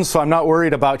any sons, so I'm not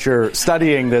worried about your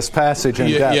studying this passage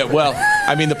in depth. Yeah, well,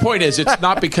 the point is it's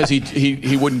not because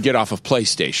he wouldn't get off of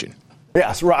PlayStation.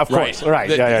 Yes, of course. Right.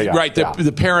 Yeah. Right.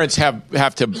 The parents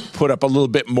have to put up a little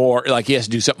bit more, like he has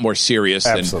to do something more serious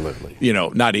Absolutely.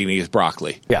 than, not eating his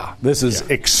broccoli. Yeah, this is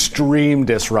extreme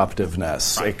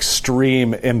disruptiveness, right.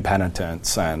 Extreme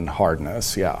impenitence and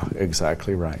hardness. Yeah,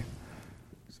 exactly right.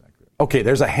 Okay,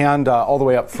 there's a hand all the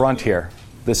way up front here,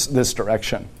 this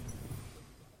direction.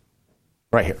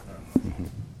 Right here. Mm-hmm.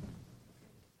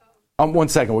 1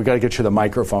 second, we got to get you the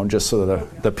microphone just so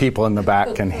that the people in the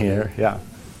back can hear. Yeah.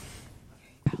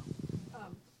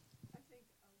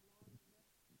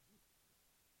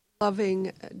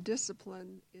 Loving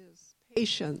discipline is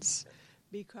patience,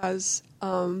 because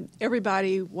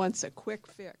everybody wants a quick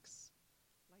fix.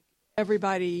 Like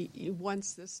everybody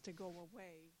wants this to go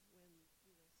away when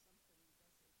something doesn't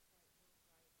quite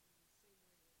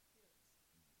work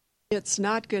right. It's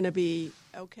not going to be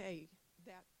okay.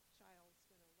 That child's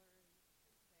going to learn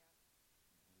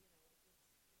that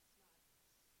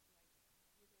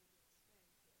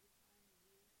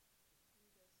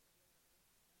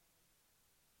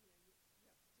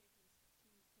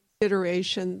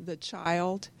consideration the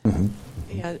child and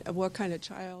what kind of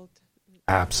child.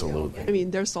 Absolutely. I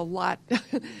mean, there's a lot.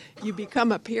 You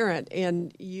become a parent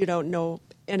and you don't know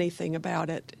anything about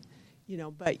it,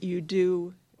 but you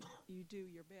do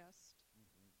your best.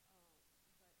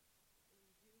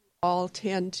 But all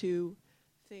tend to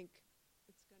think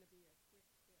it's going to be a quick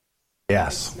fix.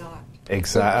 Yes. It's not.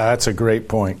 Exactly. That's a great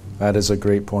point. That is a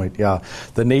great point. Yeah.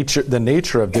 The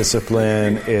nature of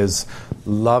discipline is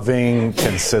loving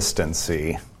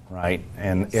consistency, right?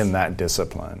 And in that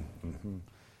discipline.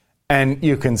 And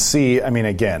you can see, I mean,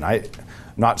 again, I'm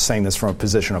not saying this from a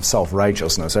position of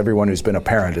self-righteousness. Everyone who's been a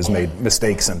parent has made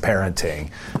mistakes in parenting.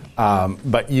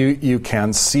 But you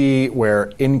can see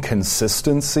where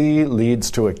inconsistency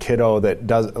leads to a kiddo that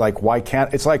does, like, why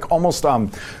can't, it's like almost, one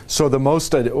of the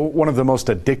most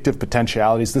addictive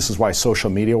potentialities, this is why social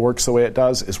media works the way it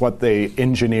does, is what they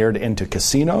engineered into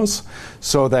casinos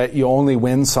so that you only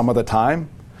win some of the time.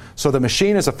 So the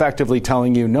machine is effectively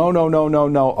telling you, no,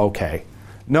 okay.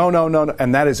 No.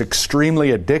 And that is extremely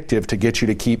addictive to get you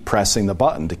to keep pressing the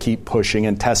button, to keep pushing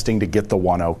and testing to get the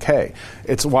one okay.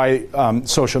 It's why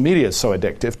social media is so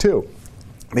addictive too.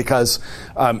 Because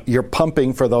you're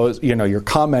pumping for those, you're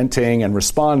commenting and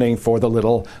responding for the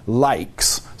little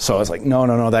likes. So it's like,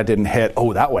 no, that didn't hit.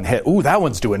 Oh, that one hit. Oh, that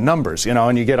one's doing numbers,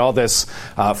 and you get all this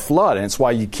flood. And it's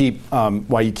why you keep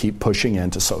pushing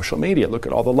into social media. Look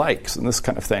at all the likes and this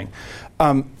kind of thing.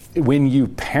 When you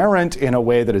parent in a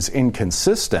way that is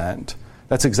inconsistent,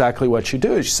 that's exactly what you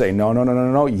do. Is you say,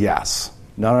 no, yes.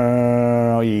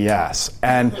 No, yes.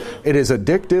 And it is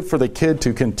addictive for the kid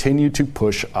to continue to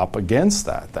push up against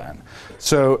that then.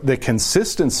 So the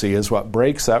consistency is what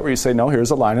breaks that, where you say, no,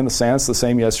 here's a line in the sand. It's the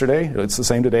same yesterday. It's the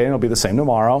same today, and it'll be the same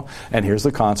tomorrow. And here's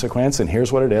the consequence, and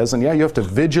here's what it is. And yeah, you have to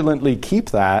vigilantly keep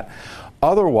that.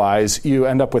 Otherwise, you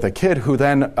end up with a kid who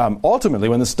then, ultimately,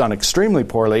 when this is done extremely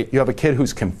poorly, you have a kid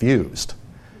who's confused.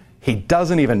 He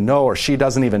doesn't even know, or she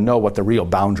doesn't even know what the real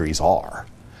boundaries are.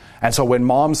 And so when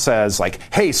mom says, like,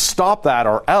 hey, stop that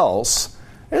or else,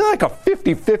 there's like a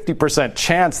 50%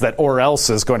 chance that or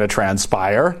else is going to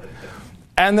transpire.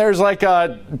 And there's like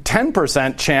a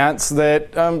 10% chance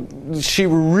that she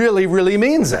really, really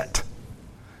means it.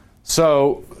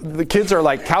 So the kids are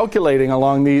like calculating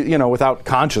along the, without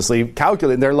consciously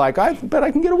calculating. They're like, I bet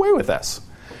I can get away with this.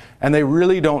 And they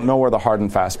really don't know where the hard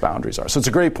and fast boundaries are. So it's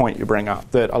a great point you bring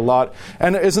up that a lot,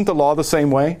 and isn't the law the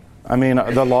same way? I mean,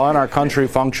 the law in our country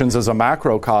functions as a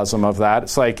macrocosm of that.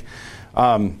 It's like,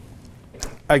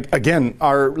 again,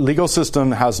 our legal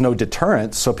system has no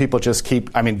deterrent, so people just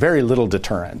very little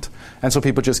deterrent. And so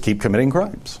people just keep committing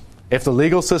crimes. If the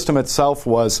legal system itself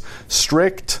was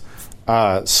strict,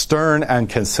 stern, and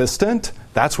consistent,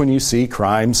 that's when you see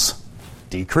crimes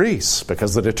decrease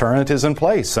because the deterrent is in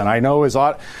place. And I know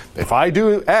if I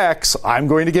do X, I'm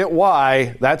going to get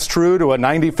Y. That's true to a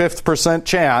 95th percent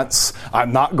chance.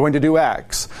 I'm not going to do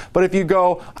X. But if you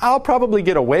go, I'll probably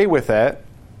get away with it,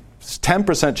 it's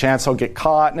 10% chance I'll get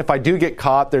caught. And if I do get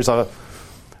caught, there's another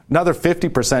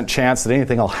 50% chance that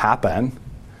anything will happen.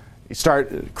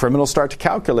 Criminals start to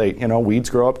calculate. Weeds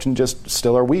grow up and just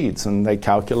still are weeds, and they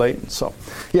calculate. So,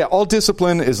 yeah, all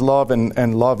discipline is love,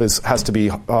 and love has to be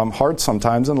hard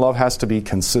sometimes, and love has to be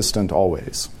consistent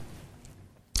always.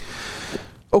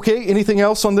 Okay, anything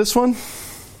else on this one?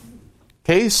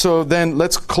 Okay, so then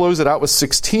let's close it out with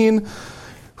 16.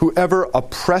 Whoever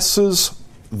oppresses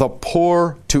the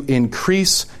poor to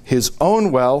increase his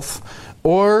own wealth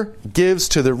or gives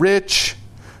to the rich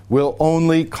will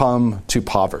only come to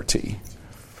poverty.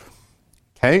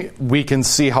 Okay, we can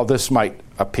see how this might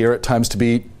appear at times to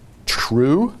be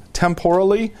true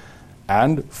temporally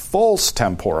and false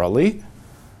temporally.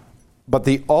 But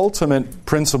the ultimate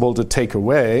principle to take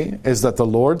away is that the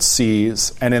Lord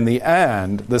sees, and in the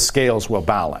end, the scales will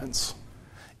balance.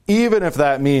 Even if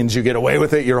that means you get away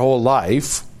with it your whole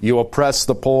life, you oppress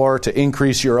the poor to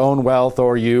increase your own wealth,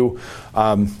 or you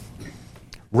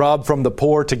rob from the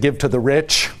poor to give to the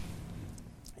rich,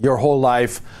 your whole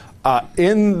life,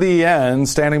 in the end,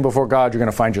 standing before God, you're going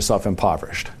to find yourself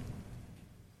impoverished.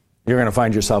 You're going to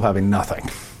find yourself having nothing.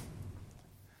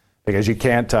 Because you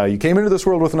can't, you came into this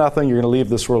world with nothing, you're going to leave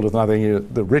this world with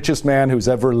nothing. The richest man who's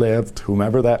ever lived,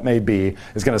 whomever that may be,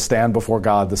 is going to stand before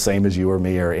God the same as you or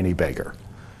me or any beggar.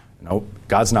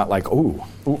 God's not like,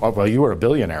 well, you were a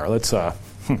billionaire. Let's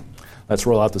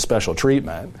roll out the special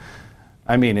treatment.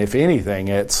 I mean, if anything,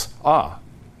 it's,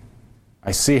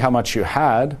 I see how much you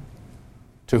had.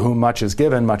 To whom much is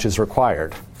given, much is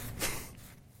required.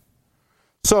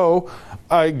 So,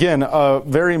 again,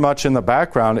 very much in the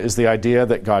background is the idea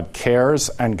that God cares,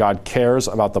 and God cares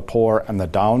about the poor and the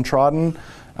downtrodden.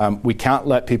 We can't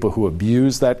let people who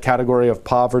abuse that category of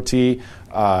poverty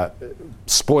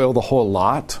spoil the whole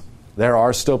lot. There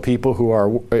are still people who are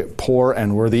poor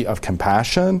and worthy of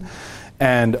compassion,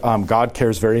 and God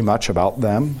cares very much about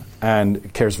them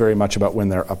and cares very much about when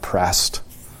they're oppressed.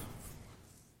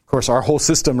 Of course, our whole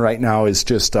system right now is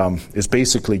just is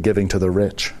basically giving to the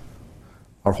rich.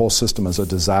 Our whole system is a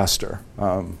disaster.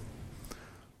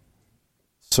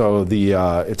 So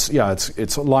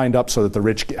it's lined up so that the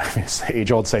rich get, it's the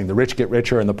age-old saying, the rich get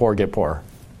richer and the poor get poorer.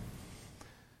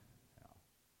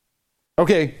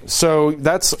 Okay, so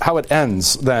that's how it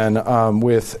ends then,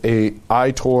 with a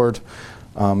eye toward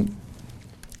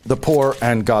the poor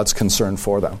and God's concern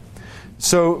for them.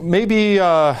 So maybe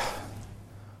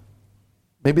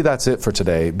that's it for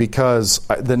today, because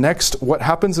the next, what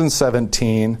happens in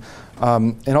 17,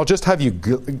 and I'll just have you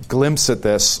glimpse at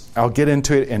this. I'll get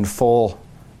into it in full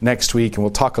next week, and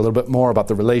we'll talk a little bit more about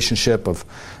the relationship of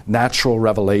natural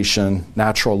revelation,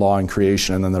 natural law and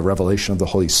creation, and then the revelation of the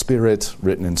Holy Spirit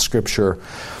written in Scripture.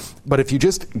 But if you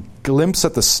just glimpse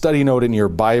at the study note in your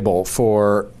Bible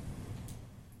for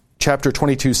chapter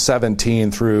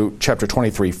 22:17 through chapter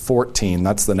 23:14,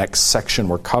 that's the next section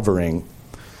we're covering,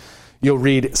 you'll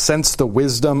read, since the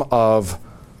wisdom of,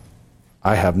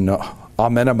 Amenemope,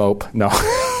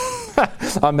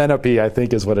 Amenemope, I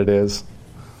think is what it is.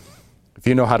 If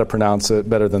you know how to pronounce it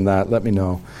better than that, let me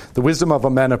know. The wisdom of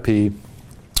Amenemope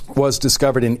was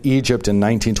discovered in Egypt in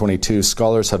 1922.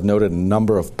 Scholars have noted a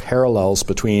number of parallels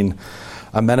between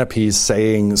Amenemope's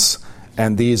sayings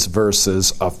and these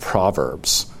verses of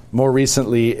Proverbs. More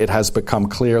recently, it has become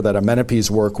clear that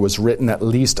Amenemope's work was written at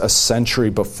least a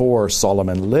century before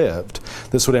Solomon lived.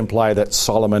 This would imply that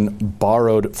Solomon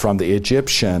borrowed from the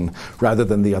Egyptian rather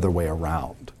than the other way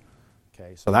around.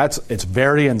 Okay, so it's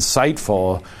very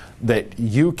insightful that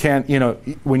you can,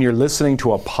 when you're listening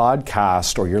to a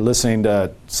podcast or you're listening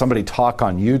to somebody talk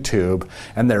on YouTube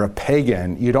and they're a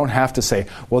pagan, you don't have to say,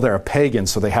 well, they're a pagan,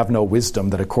 so they have no wisdom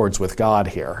that accords with God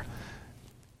here.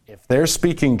 If they're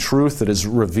speaking truth that is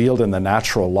revealed in the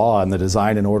natural law and the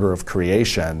design and order of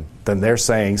creation, then they're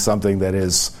saying something that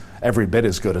is every bit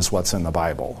as good as what's in the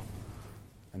Bible.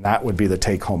 And that would be the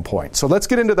take-home point. So let's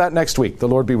get into that next week. The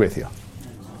Lord be with you.